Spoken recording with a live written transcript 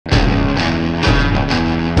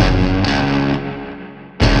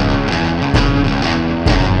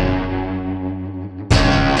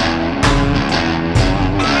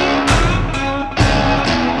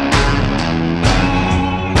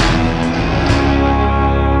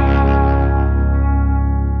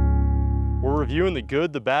the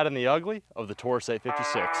good, the bad, and the ugly of the Taurus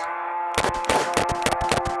 856.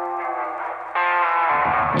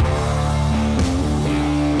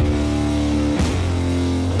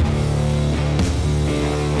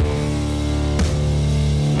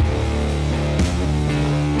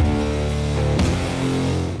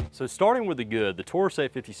 So starting with the good, the Taurus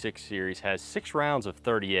 856 series has 6 rounds of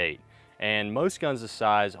 38, and most guns this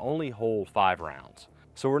size only hold 5 rounds.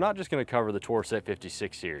 So we're not just going to cover the Taurus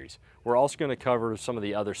 856 series. We're also going to cover some of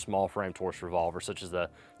the other small frame Taurus revolvers, such as the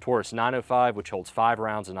Taurus 905, which holds 5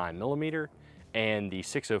 rounds of 9mm, and the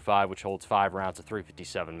 605, which holds 5 rounds of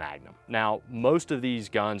 357 Magnum. Now, most of these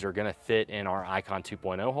guns are going to fit in our Icon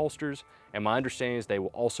 2.0 holsters, and my understanding is they will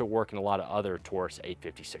also work in a lot of other Taurus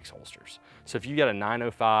 856 holsters. So if you got a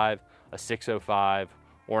 905, a 605,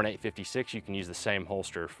 or an 856, you can use the same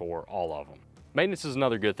holster for all of them. Maintenance is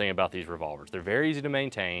another good thing about these revolvers. They're very easy to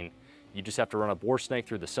maintain. You just have to run a bore snake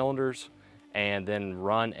through the cylinders and then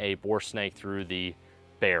run a bore snake through the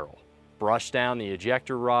barrel. Brush down the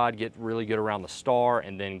ejector rod, get really good around the star,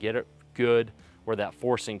 and then get it good where that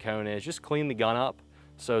forcing cone is. Just clean the gun up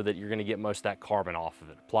so that you're gonna get most of that carbon off of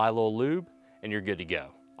it. Apply a little lube and you're good to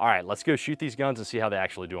go. All right, let's go shoot these guns and see how they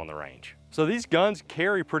actually do on the range. So these guns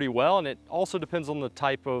carry pretty well, and it also depends on the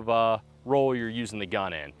type of roll you're using the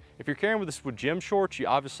gun in. If you're carrying this with gym shorts, you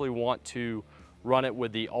obviously want to run it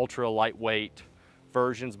with the ultra lightweight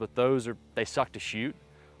versions, but they suck to shoot.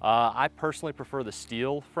 I personally prefer the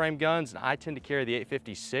steel frame guns, and I tend to carry the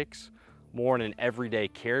 856 more in an everyday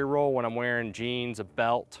carry roll when I'm wearing jeans, a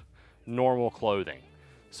belt, normal clothing.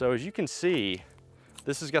 So as you can see,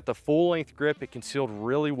 this has got the full length grip. It concealed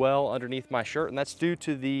really well underneath my shirt, and that's due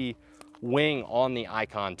to the wing on the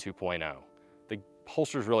Icon 2.0. The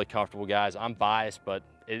holster is really comfortable, guys. I'm biased, but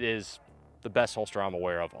it is the best holster I'm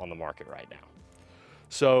aware of on the market right now.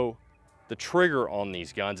 So the trigger on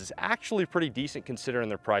these guns is actually pretty decent considering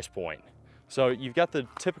their price point. So you've got the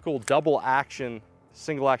typical double action,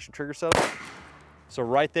 single action trigger setup. So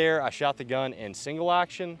right there, I shot the gun in single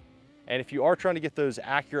action. And if you are trying to get those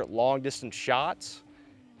accurate long distance shots,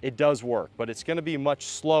 it does work, but it's gonna be much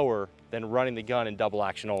slower than running the gun in double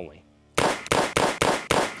action only.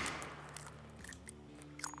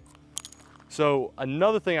 So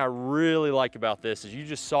another thing I really like about this is you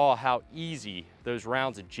just saw how easy those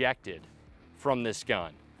rounds ejected from this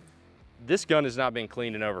gun. This gun has not been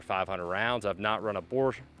cleaned in over 500 rounds. I've not run a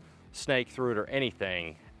bore snake through it or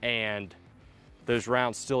anything, and those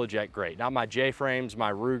rounds still eject great. Not my J-frames, my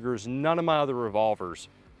Rugers, none of my other revolvers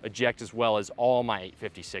eject as well as all my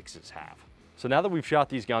 856s have. So now that we've shot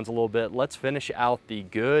these guns a little bit, let's finish out the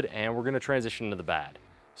good, and we're gonna transition to the bad.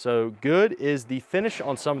 So good is the finish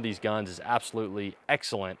on some of these guns is absolutely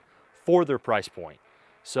excellent for their price point.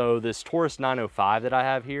 So this Taurus 905 that I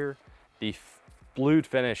have here, the blued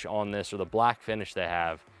finish on this, or the black finish they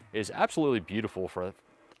have, is absolutely beautiful for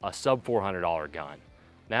a sub $400 gun.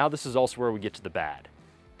 Now this is also where we get to the bad.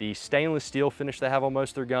 The stainless steel finish they have on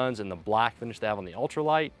most of their guns and the black finish they have on the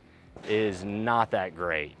ultralight is not that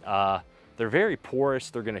great. They're very porous.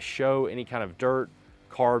 They're gonna show any kind of dirt,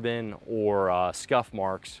 carbon, or scuff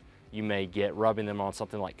marks you may get rubbing them on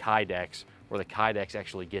something like Kydex, where the Kydex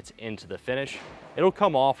actually gets into the finish. It'll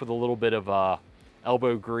come off with a little bit of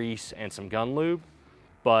elbow grease and some gun lube,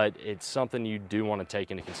 but it's something you do want to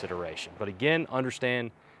take into consideration. But again,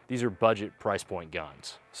 understand these are budget price point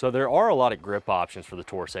guns. So there are a lot of grip options for the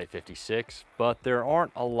Taurus 856, but there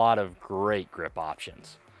aren't a lot of great grip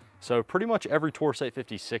options. So pretty much every Taurus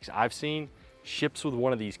 856 I've seen ships with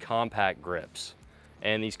one of these compact grips.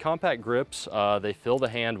 And these compact grips, they fill the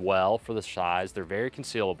hand well for the size. They're very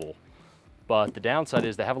concealable. But the downside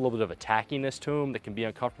is they have a little bit of a tackiness to them that can be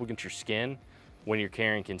uncomfortable against your skin when you're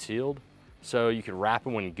carrying concealed. So you can wrap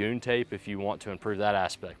them in goon tape if you want to improve that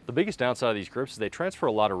aspect. The biggest downside of these grips is they transfer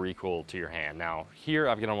a lot of recoil to your hand. Now here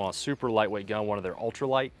I've got them on a super lightweight gun, one of their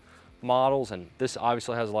ultralight models, and this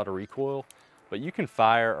obviously has a lot of recoil, but you can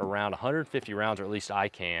fire around 150 rounds, or at least I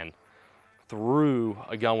can, through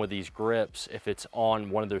a gun with these grips if it's on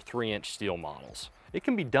one of their 3-inch steel models. It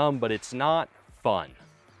can be done, but it's not fun.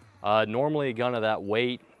 Normally a gun of that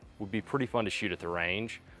weight would be pretty fun to shoot at the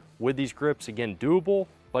range. With these grips, again, doable,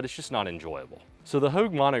 but it's just not enjoyable. So the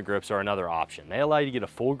Hogue mono grips are another option. They allow you to get a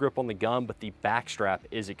full grip on the gun, but the back strap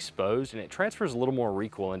is exposed and it transfers a little more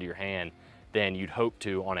recoil into your hand than you'd hope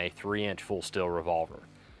to on a 3-inch full steel revolver.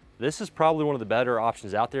 This is probably one of the better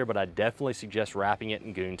options out there, but I definitely suggest wrapping it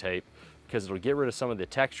in goon tape because it'll get rid of some of the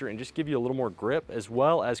texture and just give you a little more grip, as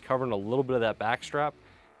well as covering a little bit of that back strap,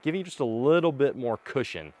 giving you just a little bit more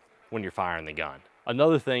cushion when you're firing the gun.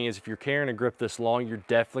 Another thing is if you're carrying a grip this long, you're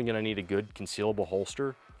definitely gonna need a good concealable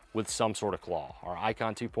holster with some sort of claw. Our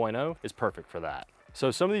Icon 2.0 is perfect for that.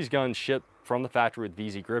 So some of these guns ship from the factory with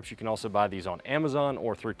VZ grips. You can also buy these on Amazon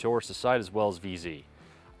or through Taurus' site as well as VZ.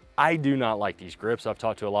 I do not like these grips. I've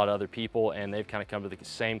talked to a lot of other people and they've kind of come to the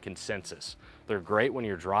same consensus. They're great when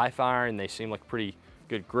you're dry firing. They seem like a pretty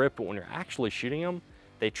good grip, but when you're actually shooting them,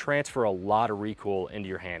 they transfer a lot of recoil into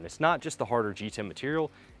your hand. It's not just the harder G10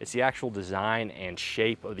 material, it's the actual design and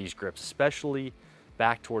shape of these grips, especially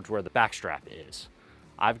back towards where the back strap is.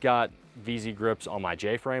 I've got VZ grips on my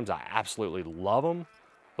J-frames. I absolutely love them,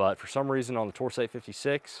 but for some reason on the Taurus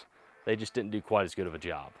 856, they just didn't do quite as good of a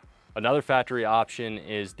job. Another factory option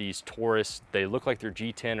is these Taurus. They look like they're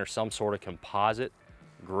G10 or some sort of composite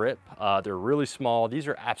grip. They're really small. These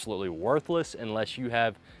are absolutely worthless unless you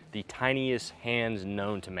have the tiniest hands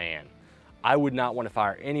known to man. I would not want to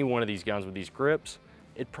fire any one of these guns with these grips.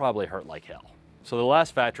 It'd probably hurt like hell. So the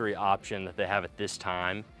last factory option that they have at this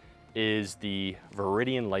time is the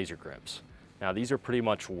Viridian laser grips. Now these are pretty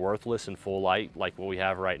much worthless in full light like what we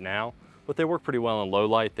have right now, but they work pretty well in low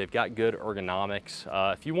light. They've got good ergonomics.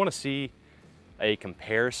 If you want to see a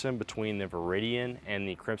comparison between the Viridian and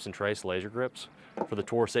the Crimson Trace laser grips for the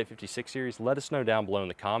Taurus 856 series, let us know down below in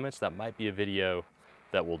the comments. That might be a video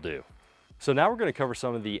that we'll do. So now we're going to cover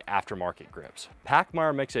some of the aftermarket grips.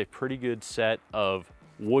 Pachmayr makes a pretty good set of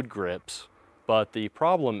wood grips, but the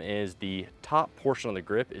problem is the top portion of the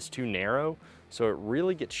grip is too narrow, so it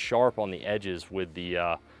really gets sharp on the edges with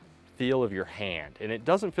the feel of your hand. And it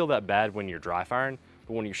doesn't feel that bad when you're dry firing,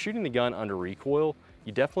 but when you're shooting the gun under recoil,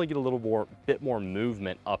 you definitely get a little bit more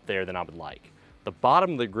movement up there than I would like. The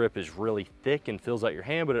bottom of the grip is really thick and fills out your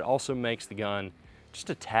hand, but it also makes the gun just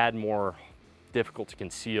a tad more difficult to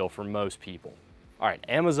conceal for most people. All right,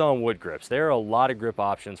 Amazon wood grips. There are a lot of grip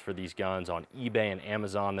options for these guns on eBay and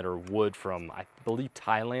Amazon that are wood from, I believe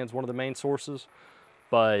Thailand's one of the main sources,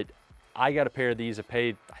 but I got a pair of these. I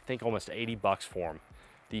paid, I think, almost 80 bucks for them.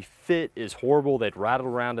 The fit is horrible. They'd rattle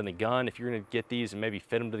around in the gun. If you're gonna get these and maybe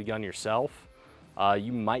fit them to the gun yourself,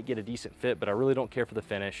 you might get a decent fit, but I really don't care for the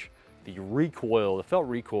finish. The recoil, the felt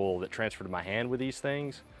recoil that transferred to my hand with these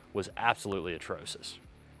things was absolutely atrocious.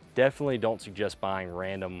 Definitely don't suggest buying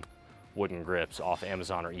random wooden grips off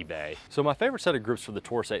Amazon or eBay. So my favorite set of grips for the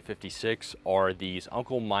Taurus 856 are these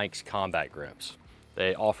Uncle Mike's combat grips.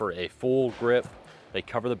 They offer a full grip, they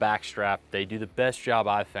cover the back strap, they do the best job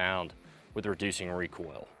I've found with reducing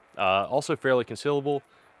recoil. Also fairly concealable,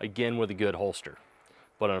 again with a good holster.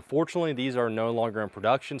 But unfortunately these are no longer in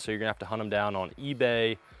production, so you're gonna have to hunt them down on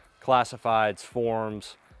eBay, classifieds,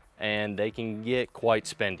 forums, and they can get quite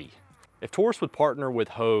spendy. If Taurus would partner with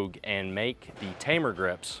Hogue and make the tamer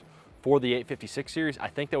grips for the 856 series, I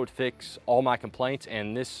think that would fix all my complaints,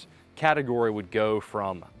 and this category would go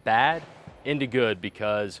from bad into good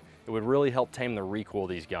because it would really help tame the recoil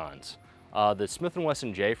of these guns. The Smith &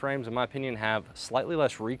 Wesson J-frames, in my opinion, have slightly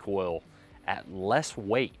less recoil at less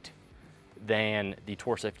weight than the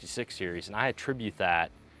Taurus 856 series, and I attribute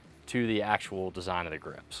that to the actual design of the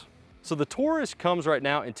grips. So the Taurus comes right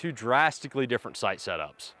now in two drastically different sight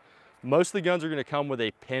setups. Most of the guns are going to come with a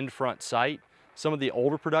pinned front sight. Some of the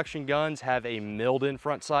older production guns have a milled in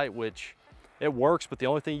front sight, which it works, but the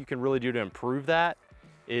only thing you can really do to improve that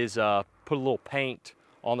is put a little paint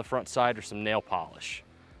on the front sight or some nail polish.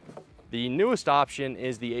 The newest option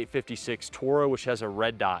is the 856 Toro, which has a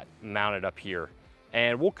red dot mounted up here.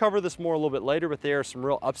 And we'll cover this more a little bit later, but there are some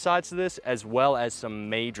real upsides to this as well as some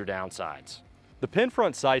major downsides. The pin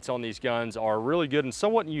front sights on these guns are really good and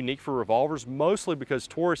somewhat unique for revolvers, mostly because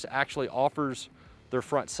Taurus actually offers their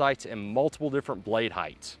front sights in multiple different blade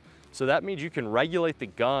heights. So that means you can regulate the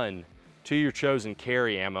gun to your chosen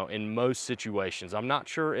carry ammo in most situations. I'm not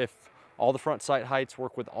sure if all the front sight heights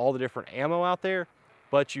work with all the different ammo out there,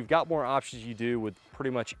 but you've got more options you do with pretty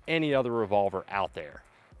much any other revolver out there.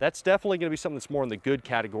 That's definitely gonna be something that's more in the good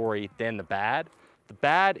category than the bad. The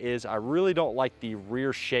bad is I really don't like the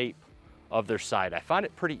rear shape of their sight. I find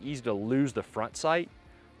it pretty easy to lose the front sight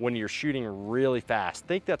when you're shooting really fast. I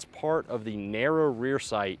think that's part of the narrow rear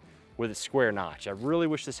sight with its square notch. I really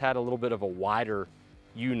wish this had a little bit of a wider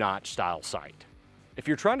U-notch style sight. If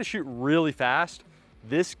you're trying to shoot really fast,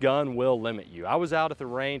 this gun will limit you. I was out at the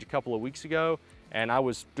range a couple of weeks ago and I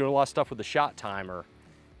was doing a lot of stuff with the shot timer,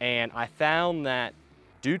 and I found that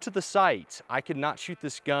due to the sights, I could not shoot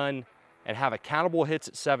this gun and have accountable hits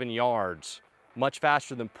at 7 yards much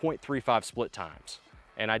faster than 0.35 split times.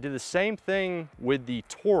 And I did the same thing with the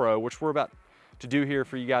Toro, which we're about to do here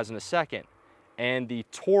for you guys in a second. And the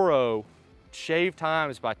Toro shaved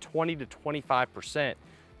times by 20 to 25%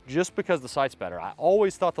 just because the sight's better. I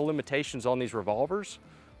always thought the limitations on these revolvers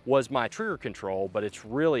was my trigger control, but it's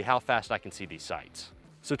really how fast I can see these sights.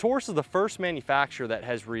 So Taurus is the first manufacturer that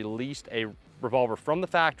has released a revolver from the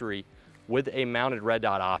factory with a mounted red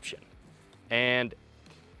dot option. And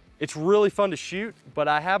it's really fun to shoot, but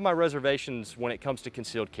I have my reservations when it comes to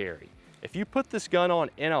concealed carry. If you put this gun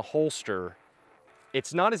on in a holster,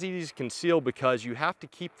 it's not as easy to conceal because you have to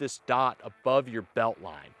keep this dot above your belt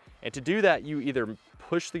line. And to do that, you either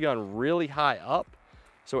push the gun really high up,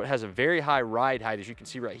 so it has a very high ride height, as you can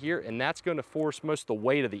see right here, and that's going to force most of the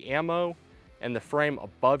weight of the ammo and the frame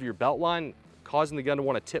above your belt line, causing the gun to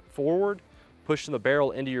want to tip forward, pushing the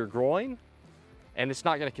barrel into your groin, and it's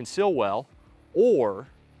not going to conceal well. Or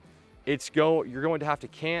you're going to have to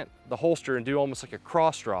cant the holster and do almost like a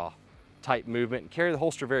cross draw type movement and carry the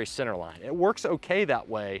holster very center line. It works okay that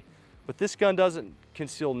way, but this gun doesn't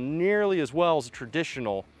conceal nearly as well as a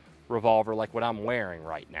traditional revolver like what I'm wearing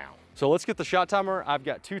right now. So let's get the shot timer. I've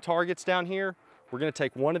got 2 targets down here. We're gonna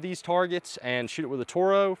take one of these targets and shoot it with a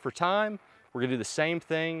Toro for time. We're gonna do the same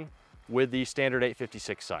thing with the standard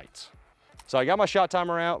 856 sights. So I got my shot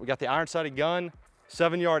timer out. We got the iron-sighted gun.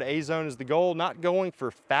 7-yard A-zone is the goal. Not going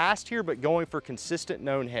for fast here, but going for consistent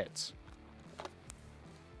known hits.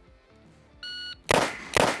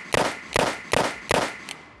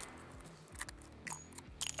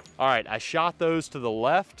 All right, I shot those to the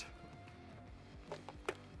left.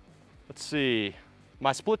 Let's see.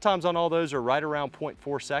 My split times on all those are right around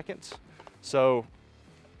 0.4 seconds. So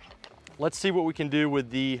let's see what we can do with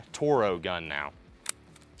the Toro gun now.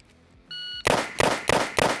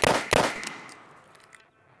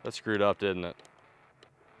 That screwed up, didn't it?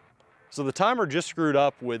 So the timer just screwed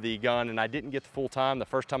up with the gun and I didn't get the full time the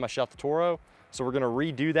first time I shot the Toro. So we're gonna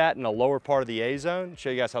redo that in the lower part of the A zone, show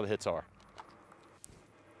you guys how the hits are.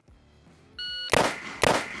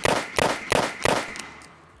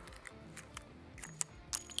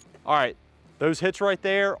 All right, those hits right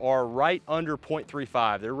there are right under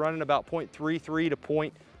 0.35. They're running about 0.33 to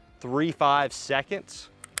 0.35 seconds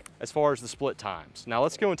as far as the split times. Now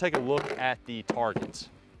let's go and take a look at the targets.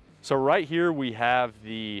 So right here we have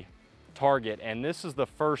the target, and this is the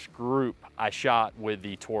first group I shot with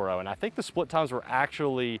the Toro. And I think the split times were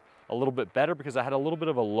actually a little bit better because I had a little bit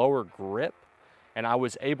of a lower grip and I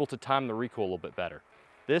was able to time the recoil a little bit better.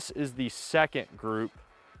 This is the second group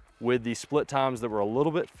with the split times that were a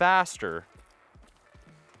little bit faster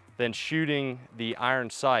than shooting the iron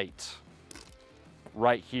sight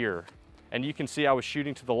right here. And you can see I was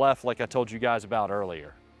shooting to the left like I told you guys about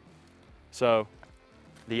earlier. So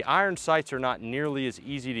the iron sights are not nearly as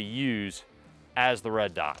easy to use as the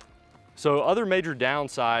red dot. So other major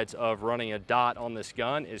downsides of running a dot on this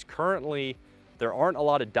gun is currently there aren't a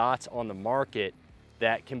lot of dots on the market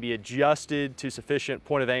that can be adjusted to sufficient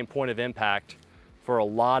point of aim, point of impact for a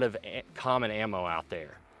lot of common ammo out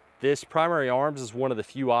there. This primary arms is one of the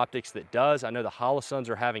few optics that does. I know the Holosons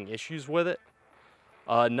are having issues with it.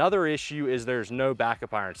 Another issue is there's no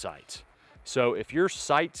backup iron sights. So if your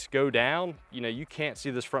sights go down, you can't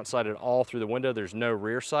see this front sight at all through the window. There's no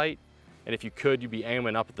rear sight. And if you could, you'd be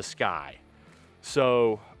aiming up at the sky.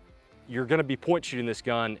 So you're gonna be point shooting this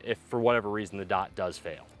gun if for whatever reason the dot does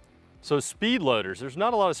fail. So speed loaders, there's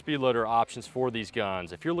not a lot of speed loader options for these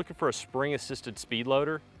guns. If you're looking for a spring assisted speed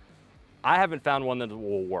loader, I haven't found one that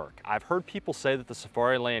will work. I've heard people say that the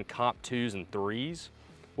Safariland Comp 2s and 3s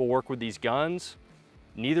will work with these guns.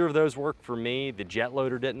 Neither of those worked for me. The jet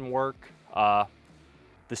loader didn't work. The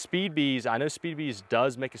Speed Bees, I know Speed Bees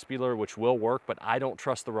does make a speed loader which will work, but I don't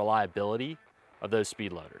trust the reliability of those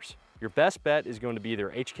speed loaders. Your best bet is going to be either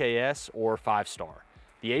HKS or 5-star.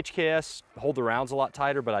 The HKS hold the rounds a lot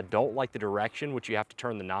tighter, but I don't like the direction which you have to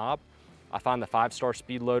turn the knob. I find the 5-star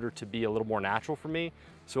speed loader to be a little more natural for me,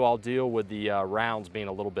 so I'll deal with the rounds being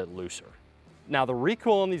a little bit looser. Now the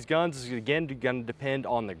recoil on these guns is again going to depend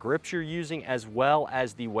on the grips you're using as well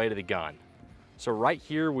as the weight of the gun. So right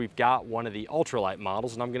here we've got one of the ultralight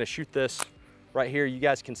models, and I'm gonna shoot this right here. You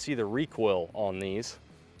guys can see the recoil on these.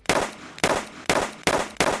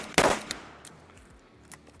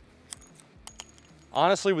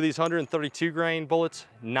 Honestly, with these 132 grain bullets,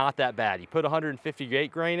 not that bad. You put 158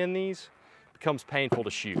 grain in these, it becomes painful to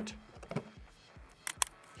shoot.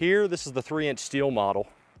 Here, this is the 3-inch steel model.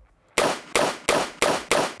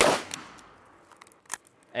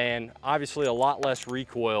 And obviously a lot less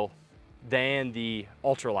recoil than the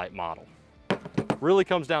ultralight model. Really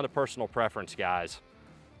comes down to personal preference, guys.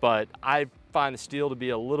 But I find the steel to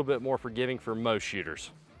be a little bit more forgiving for most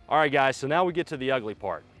shooters. All right, guys, so now we get to the ugly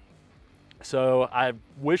part. So I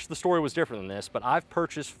wish the story was different than this, but I've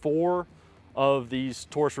purchased 4 of these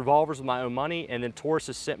Taurus revolvers with my own money, and then Taurus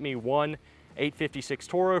has sent me one 856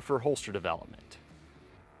 Toro for holster development.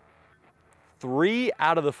 3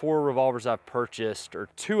 out of the 4 revolvers I've purchased, or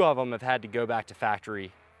 2 of them have had to go back to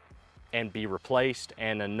factory and be replaced,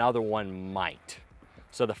 and another one might.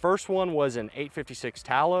 So the first one was an 856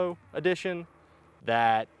 tallow edition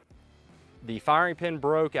that the firing pin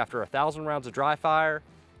broke after 1,000 rounds of dry fire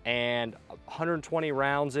and 120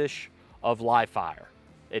 rounds-ish of live fire.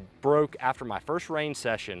 It broke after my first range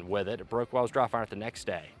session with it. It broke while I was dry firing it the next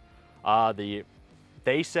day.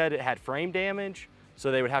 They said it had frame damage,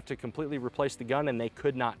 so they would have to completely replace the gun, and they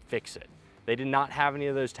could not fix it. They did not have any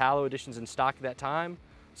of those tallow editions in stock at that time,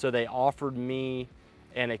 so they offered me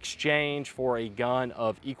an exchange for a gun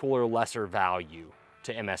of equal or lesser value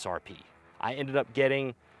to MSRP. I ended up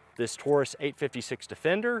getting this Taurus 856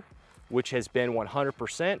 Defender, which has been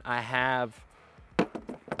 100%. I have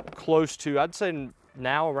close to, I'd say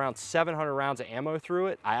now around 700 rounds of ammo through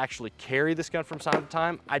it. I actually carry this gun from time to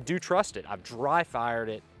time. I do trust it. I've dry fired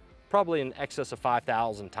it probably in excess of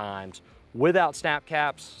 5,000 times without snap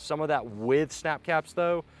caps. Some of that with snap caps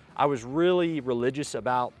though. I was really religious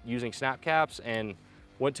about using snap caps and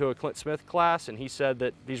went to a Clint Smith class, and he said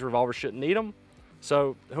that these revolvers shouldn't need them.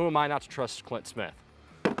 So who am I not to trust Clint Smith?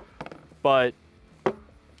 But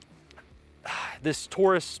this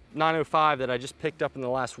Taurus 905 that I just picked up in the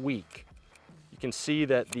last week, you can see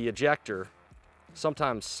that the ejector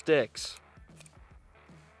sometimes sticks,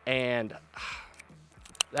 and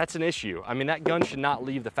that's an issue. I mean, that gun should not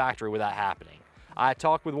leave the factory without happening. I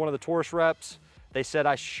talked with one of the Taurus reps. They said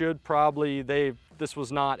I should probably, this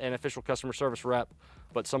was not an official customer service rep,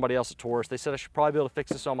 but somebody else at Taurus. They said I should probably be able to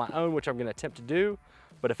fix this on my own, which I'm gonna attempt to do.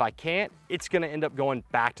 But if I can't, it's gonna end up going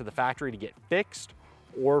back to the factory to get fixed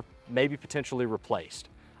or maybe potentially replaced.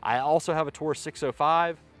 I also have a Taurus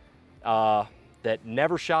 605 that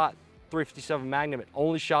never shot 357 Magnum. It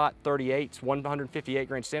only shot 38s, 158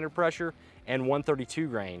 grain standard pressure and 132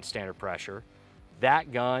 grain standard pressure.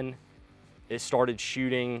 That gun, it started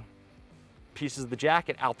shooting pieces of the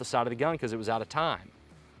jacket out the side of the gun because it was out of time.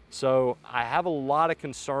 So I have a lot of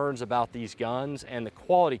concerns about these guns and the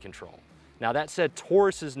quality control. Now that said,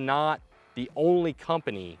 Taurus is not the only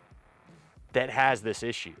company that has this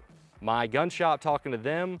issue. My gun shop, talking to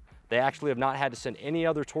them, they actually have not had to send any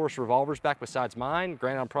other Taurus revolvers back besides mine.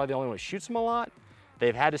 Granted, I'm probably the only one who shoots them a lot.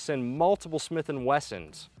 They've had to send multiple Smith &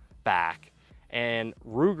 Wessons back, and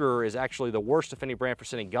Ruger is actually the worst of any brand for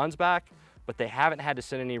sending guns back, but they haven't had to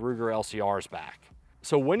send any Ruger LCRs back.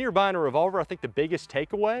 So when you're buying a revolver, I think the biggest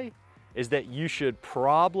takeaway is that you should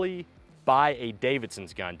probably buy a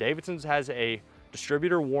Davidson's gun. Davidson's has a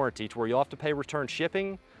distributor warranty to where you'll have to pay return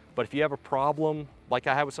shipping, but if you have a problem like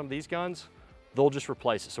I have with some of these guns, they'll just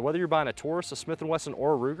replace it. So whether you're buying a Taurus, a Smith & Wesson,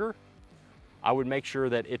 or a Ruger, I would make sure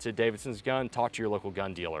that it's a Davidson's gun. Talk to your local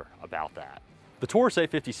gun dealer about that. The Taurus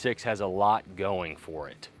 856 has a lot going for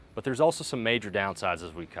it, but there's also some major downsides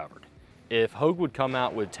as we covered. If Hogue would come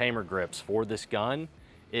out with tamer grips for this gun,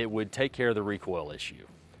 it would take care of the recoil issue.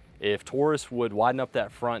 If Taurus would widen up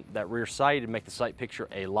that rear sight and make the sight picture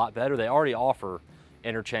a lot better, they already offer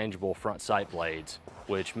interchangeable front sight blades,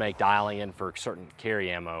 which make dialing in for certain carry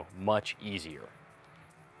ammo much easier.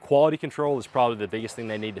 Quality control is probably the biggest thing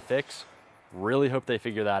they need to fix. Really hope they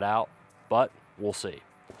figure that out, but we'll see.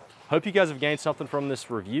 Hope you guys have gained something from this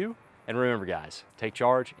review, and remember guys, take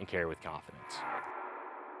charge and carry with confidence.